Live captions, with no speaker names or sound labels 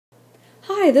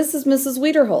Hi, this is Mrs.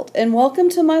 Wiederholt, and welcome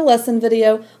to my lesson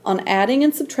video on adding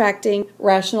and subtracting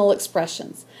rational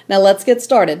expressions. Now let's get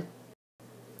started.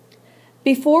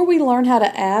 Before we learn how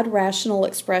to add rational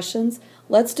expressions,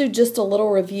 let's do just a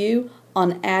little review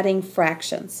on adding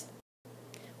fractions.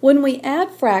 When we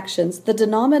add fractions, the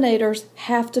denominators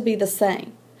have to be the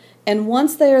same, and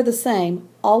once they are the same,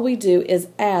 all we do is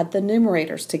add the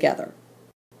numerators together.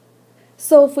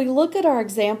 So if we look at our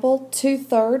example,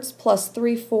 2/3 plus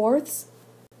 3/4,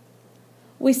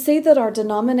 we see that our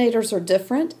denominators are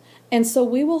different, and so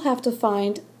we will have to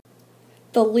find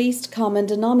the least common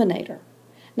denominator.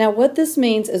 Now what this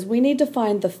means is we need to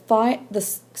find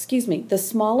the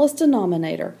smallest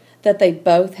denominator that they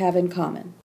both have in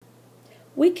common.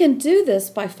 We can do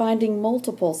this by finding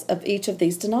multiples of each of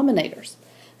these denominators.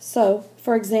 So,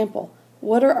 for example,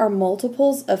 what are our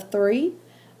multiples of 3?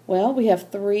 Well, we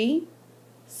have 3,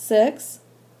 6,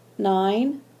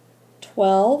 9,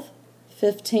 12,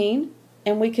 15,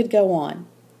 and we could go on.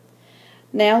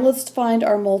 Now let's find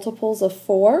our multiples of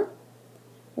 4.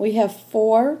 We have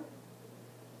 4,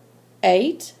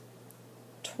 8,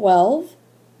 12,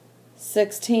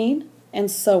 16, and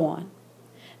so on.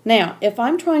 Now, if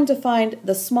I'm trying to find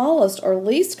the smallest or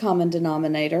least common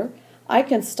denominator, I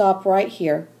can stop right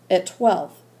here at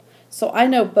 12. So I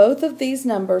know both of these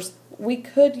numbers, we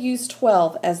could use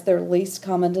 12 as their least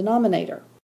common denominator.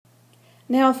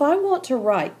 Now, if I want to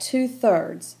write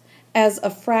 2/3 as a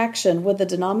fraction with a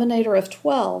denominator of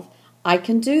 12, I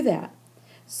can do that.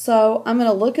 So I'm going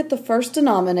to look at the first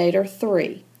denominator,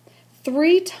 3.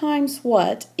 3 times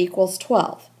what equals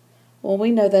 12? Well, we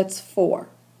know that's 4.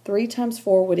 3 times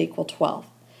 4 would equal 12.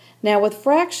 Now with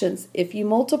fractions, if you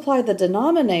multiply the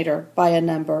denominator by a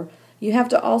number, you have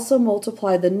to also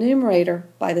multiply the numerator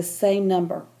by the same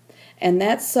number. And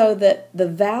that's so that the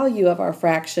value of our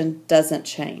fraction doesn't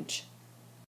change.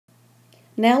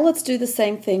 Now let's do the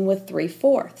same thing with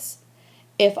 3/4.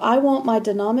 If I want my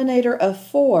denominator of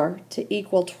 4 to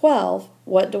equal 12,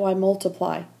 what do I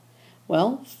multiply?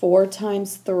 Well, 4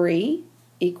 times 3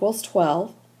 equals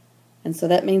 12, and so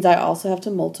that means I also have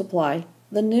to multiply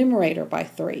the numerator by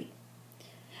 3.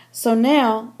 So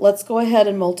now let's go ahead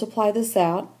and multiply this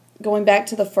out. Going back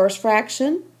to the first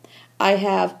fraction, I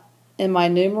have in my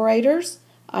numerators,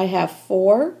 I have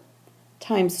 4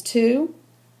 times 2,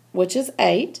 which is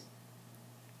 8.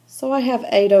 So I have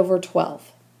 8 over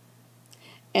 12.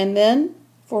 And then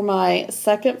for my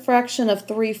second fraction of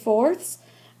 3/4,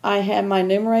 I have my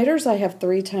numerators, I have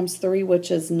 3 times 3,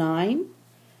 which is 9.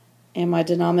 And my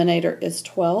denominator is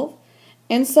 12.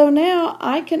 And so now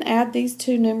I can add these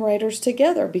two numerators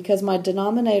together because my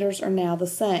denominators are now the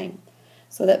same.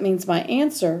 So that means my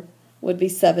answer would be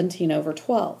 17 over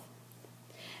 12.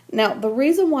 Now the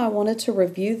reason why I wanted to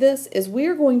review this is we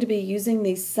are going to be using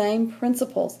these same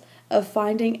principles of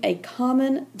finding a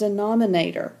common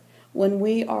denominator when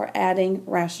we are adding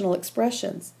rational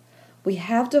expressions. We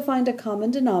have to find a common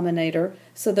denominator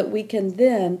so that we can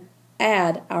then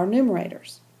add our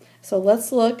numerators. So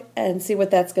let's look and see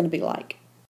what that's going to be like.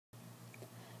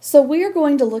 So we are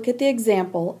going to look at the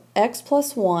example x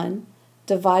plus 1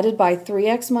 divided by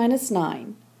 3x minus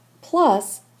 9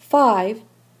 plus 5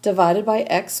 divided by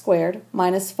x squared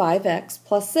minus 5x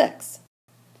plus 6.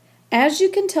 As you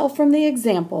can tell from the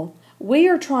example, we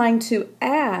are trying to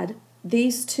add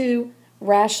these two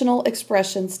rational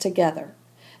expressions together.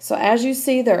 So as you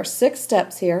see, there are 6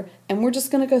 steps here, and we're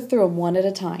just going to go through them one at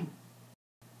a time.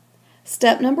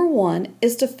 Step number 1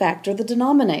 is to factor the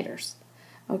denominators.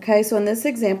 Okay, so in this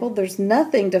example, there's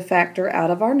nothing to factor out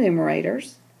of our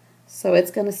numerators, so it's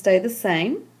going to stay the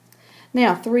same.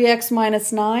 Now, 3x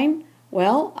minus 9,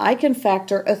 well, I can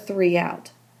factor a 3 out.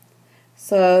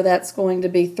 So that's going to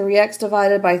be 3x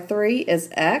divided by 3 is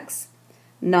x.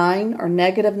 9, or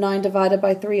negative 9 divided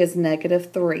by 3 is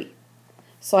negative 3.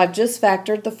 So I've just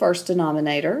factored the first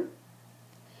denominator.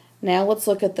 Now let's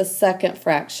look at the second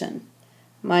fraction.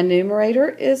 My numerator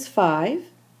is 5,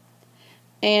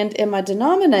 and in my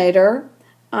denominator,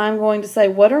 I'm going to say,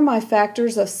 what are my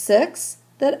factors of 6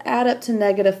 that add up to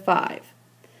negative 5?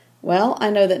 Well, I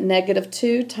know that negative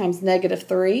 2 times negative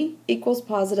 3 equals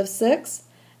positive 6,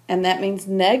 and that means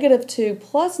negative 2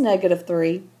 plus negative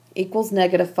 3 equals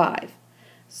negative 5.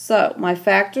 So my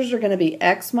factors are going to be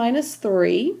x minus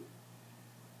 3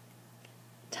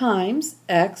 times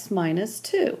x minus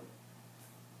 2.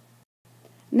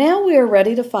 Now we are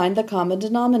ready to find the common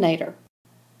denominator.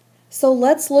 So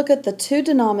let's look at the two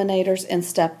denominators in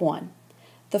step 1.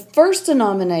 The first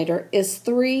denominator is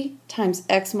 3 times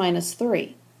x minus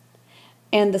 3.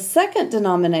 And the second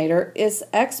denominator is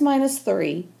x minus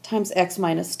 3 times x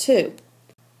minus 2.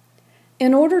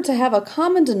 In order to have a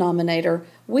common denominator,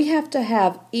 we have to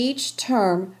have each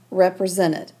term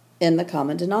represented in the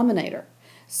common denominator.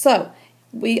 So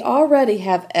we already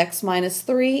have x minus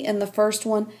 3 in the first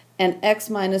one and x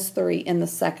minus 3 in the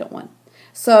second one.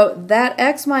 So that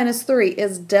x minus 3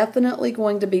 is definitely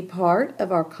going to be part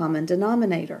of our common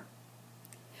denominator.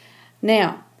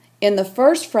 Now, in the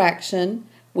first fraction,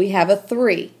 we have a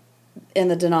 3 in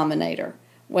the denominator.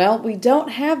 Well, we don't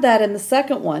have that in the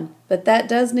second one, but that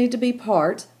does need to be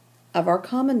part of our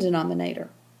common denominator.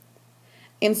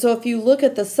 And so if you look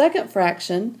at the second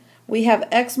fraction, we have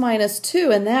x minus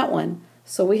 2 in that one,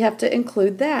 so we have to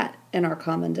include that in our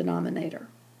common denominator.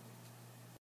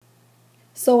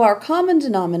 So our common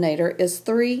denominator is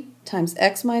 3 times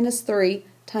x minus 3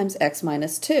 times x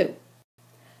minus 2.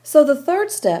 So the third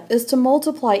step is to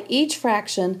multiply each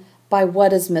fraction by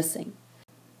what is missing.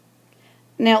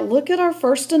 Now look at our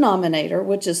first denominator,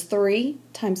 which is 3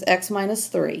 times x minus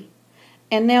 3.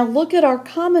 And now look at our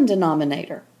common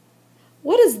denominator.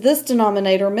 What is this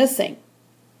denominator missing?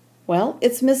 Well,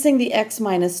 it's missing the x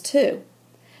minus 2.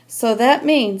 So that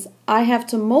means I have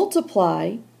to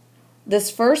multiply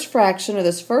this first fraction, or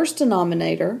this first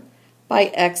denominator, by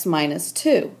x minus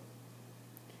 2.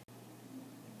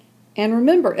 And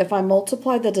remember, if I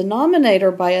multiply the denominator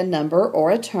by a number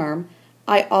or a term,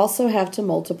 I also have to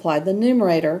multiply the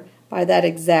numerator by that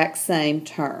exact same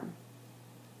term.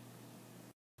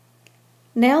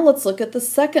 Now let's look at the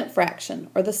second fraction,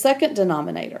 or the second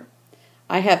denominator.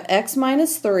 I have x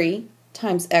minus 3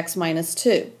 times x minus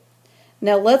 2.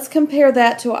 Now let's compare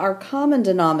that to our common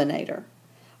denominator.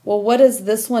 Well, what is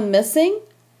this one missing?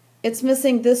 It's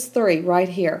missing this 3 right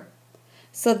here.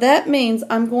 So that means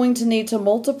I'm going to need to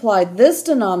multiply this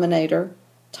denominator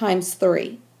times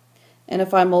 3. And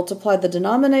if I multiply the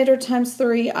denominator times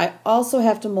 3, I also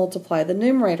have to multiply the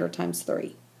numerator times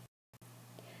 3.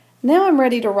 Now I'm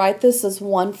ready to write this as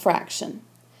one fraction.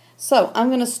 So I'm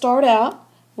going to start out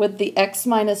with the x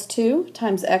minus 2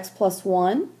 times x plus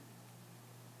 1.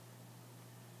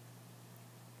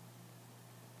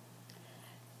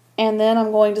 And then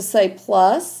I'm going to say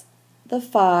plus the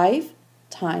 5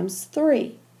 times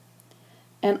 3.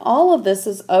 And all of this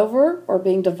is over, or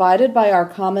being divided by our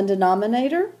common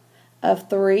denominator of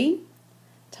 3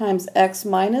 times x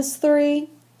minus 3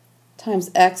 times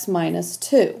x minus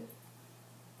 2.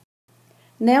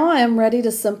 Now I am ready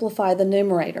to simplify the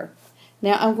numerator.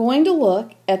 Now I'm going to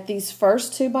look at these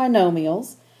first two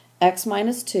binomials, x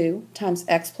minus 2 times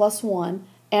x plus 1,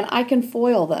 and I can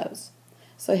FOIL those.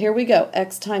 So here we go.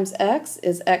 X times x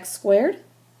is x squared.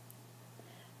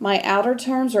 My outer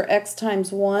terms are x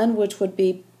times 1, which would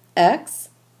be x.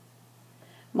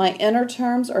 My inner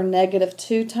terms are negative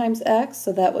 2 times x,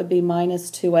 so that would be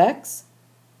minus 2x.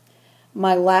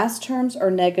 My last terms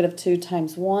are negative 2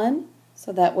 times 1,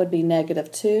 so that would be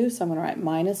negative 2, so I'm going to write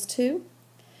minus 2.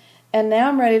 And now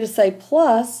I'm ready to say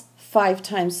plus 5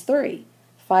 times 3.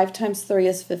 5 times 3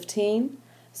 is 15,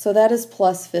 so that is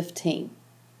plus 15.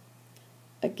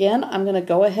 Again, I'm going to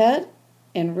go ahead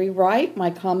and rewrite my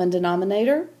common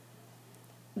denominator.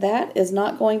 That is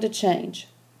not going to change.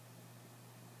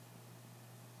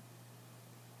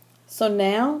 So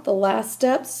now the last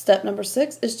step, step number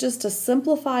 6, is just to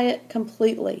simplify it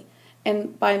completely.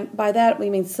 And by that we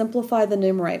mean simplify the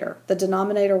numerator. The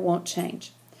denominator won't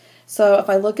change. So if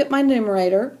I look at my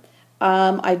numerator,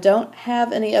 I don't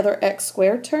have any other x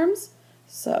squared terms.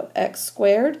 So x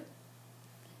squared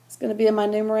is going to be in my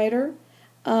numerator.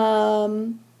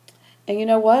 And you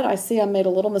know what? I see I made a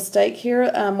little mistake here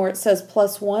where it says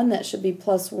plus 1. That should be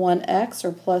plus 1x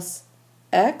or plus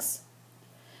x.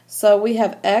 So we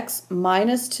have x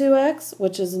minus 2x,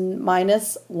 which is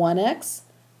minus 1x.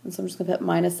 And so I'm just going to put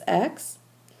minus x.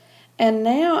 And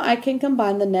now I can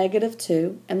combine the negative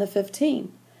 2 and the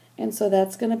 15. And so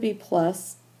that's going to be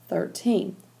plus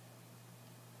 13.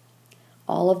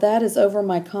 All of that is over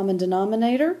my common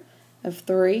denominator of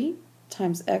 3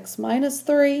 times x minus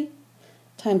 3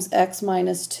 times x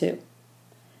minus 2.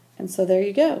 And so there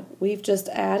you go. We've just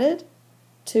added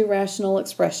two rational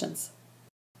expressions.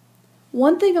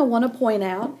 One thing I want to point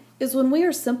out is when we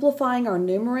are simplifying our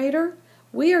numerator,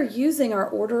 we are using our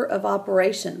order of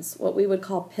operations, what we would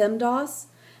call PEMDAS.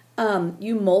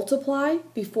 You multiply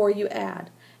before you add.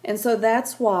 And so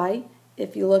that's why,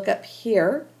 if you look up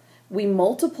here, we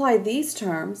multiply these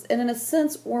terms, and in a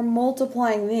sense, we're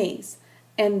multiplying these,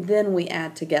 and then we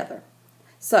add together.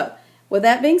 So, with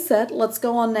that being said, let's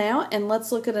go on now and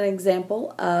let's look at an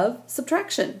example of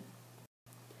subtraction.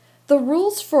 The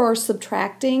rules for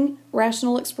subtracting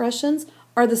rational expressions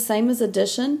are the same as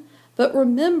addition, but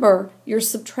remember you're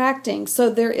subtracting, so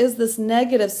there is this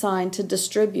negative sign to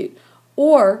distribute,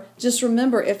 Or just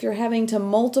remember, if you're having to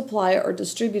multiply or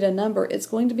distribute a number, it's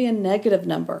going to be a negative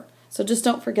number. So just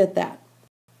don't forget that.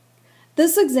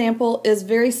 This example is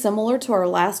very similar to our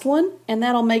last one, and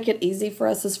that'll make it easy for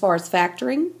us as far as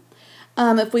factoring.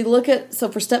 If we look at, so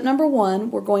for step number 1,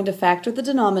 we're going to factor the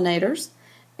denominators.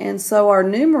 And so our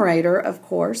numerator, of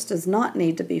course, does not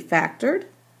need to be factored.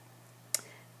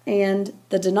 And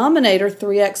the denominator,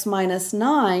 3x minus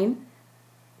 9,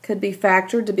 could be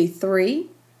factored to be 3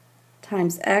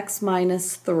 times x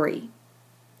minus 3.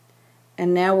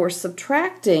 And now we're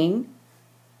subtracting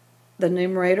the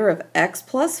numerator of x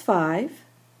plus 5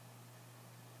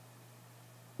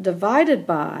 divided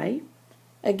by,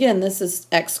 again, this is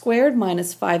x squared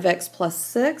minus 5x plus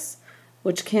 6,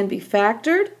 which can be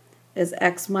factored as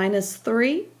x minus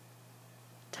 3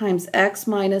 times x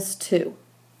minus 2.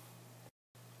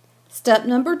 Step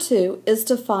number 2 is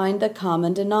to find the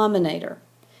common denominator.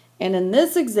 And in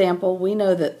this example, we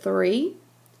know that 3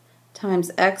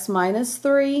 times x minus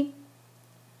 3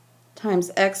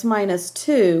 times x minus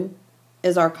 2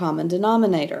 is our common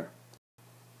denominator.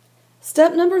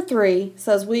 Step number 3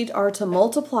 says we are to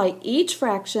multiply each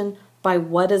fraction by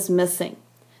what is missing.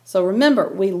 So remember,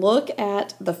 we look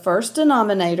at the first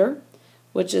denominator,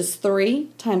 which is 3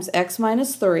 times x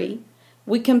minus 3.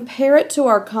 We compare it to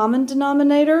our common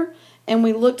denominator, and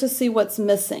we look to see what's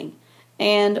missing.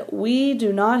 And we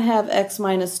do not have x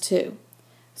minus 2.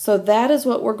 So that is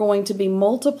what we're going to be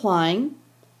multiplying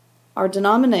our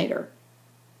denominator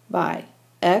by,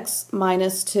 x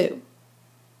minus 2.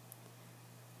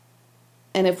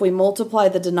 And if we multiply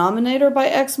the denominator by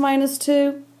x minus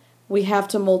 2, we have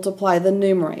to multiply the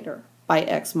numerator by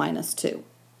x minus 2.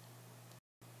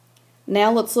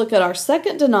 Now let's look at our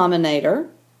second denominator,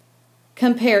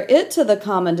 compare it to the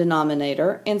common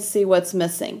denominator, and see what's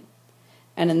missing.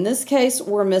 And in this case,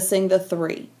 we're missing the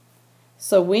 3.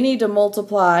 So we need to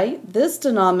multiply this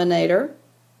denominator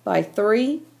by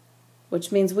 3,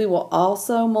 which means we will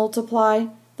also multiply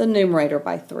the numerator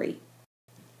by 3.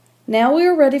 Now we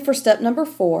are ready for step number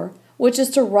 4, which is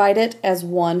to write it as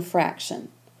one fraction.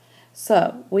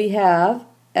 So we have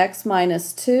x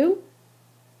minus 2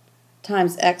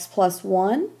 times x plus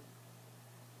 1,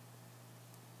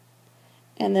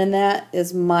 and then that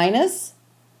is minus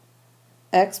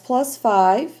x plus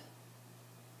 5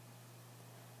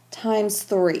 times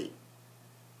 3.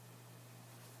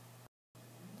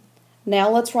 Now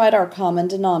let's write our common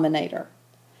denominator,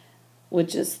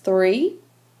 which is 3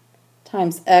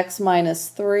 times x minus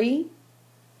 3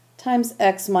 times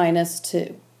x minus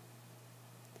 2.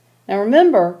 Now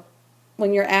remember,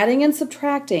 when you're adding and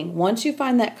subtracting, once you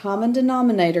find that common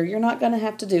denominator, you're not going to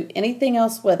have to do anything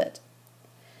else with it.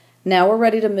 Now we're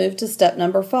ready to move to step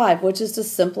number 5, which is to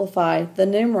simplify the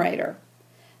numerator.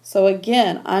 So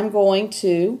again, I'm going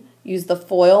to use the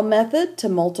FOIL method to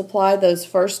multiply those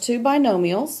first two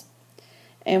binomials.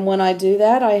 And when I do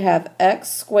that, I have x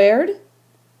squared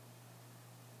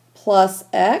plus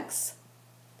x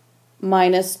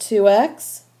minus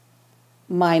 2x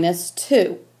minus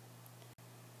 2.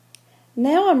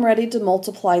 Now I'm ready to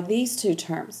multiply these two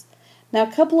terms. Now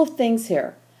a couple of things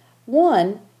here.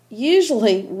 One,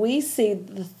 usually we see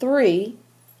the 3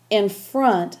 in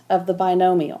front of the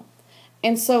binomial.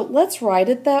 And so let's write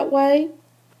it that way.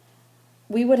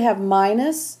 We would have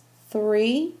minus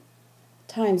 3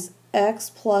 times x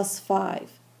plus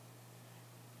 5.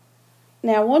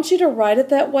 Now I want you to write it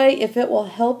that way if it will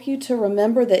help you to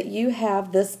remember that you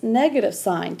have this negative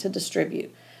sign to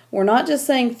distribute. We're not just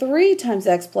saying 3 times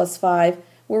x plus 5,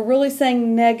 we're really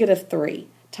saying negative 3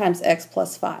 times x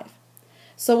plus 5.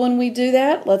 So when we do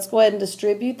that, let's go ahead and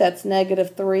distribute. That's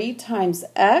negative 3 times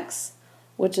x,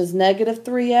 which is negative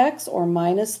 3x or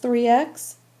minus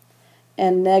 3x,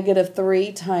 and negative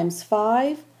 3 times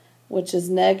 5, which is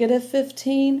negative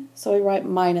 15, so we write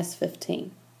minus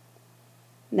 15.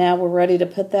 Now we're ready to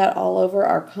put that all over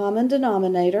our common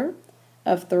denominator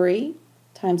of 3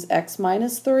 times x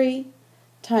minus 3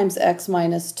 times x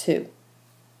minus 2.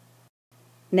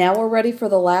 Now we're ready for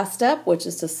the last step, which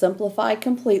is to simplify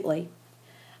completely.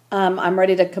 I'm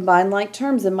ready to combine like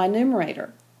terms in my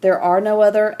numerator. There are no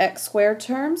other x squared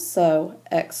terms, so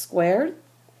x squared.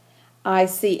 I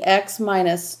see x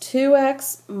minus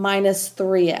 2x minus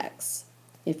 3x.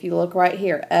 If you look right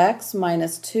here, x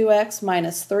minus 2x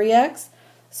minus 3x.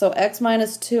 So x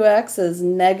minus 2x is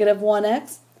negative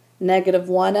 1x. Negative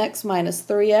 1x minus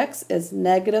 3x is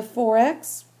negative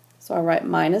 4x. So I write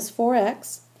minus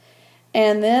 4x.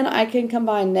 And then I can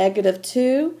combine negative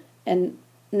 2 and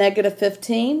negative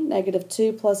 15. Negative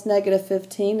 2 plus negative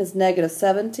 15 is negative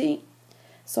 17.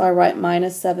 So I write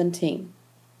minus 17.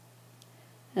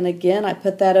 And again, I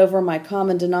put that over my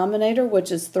common denominator,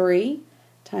 which is 3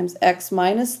 times x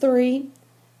minus 3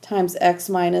 times x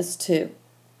minus 2.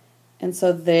 And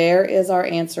so there is our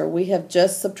answer. We have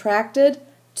just subtracted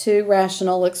two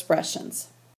rational expressions.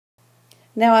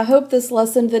 Now I hope this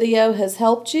lesson video has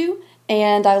helped you,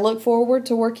 and I look forward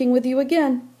to working with you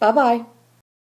again. Bye-bye.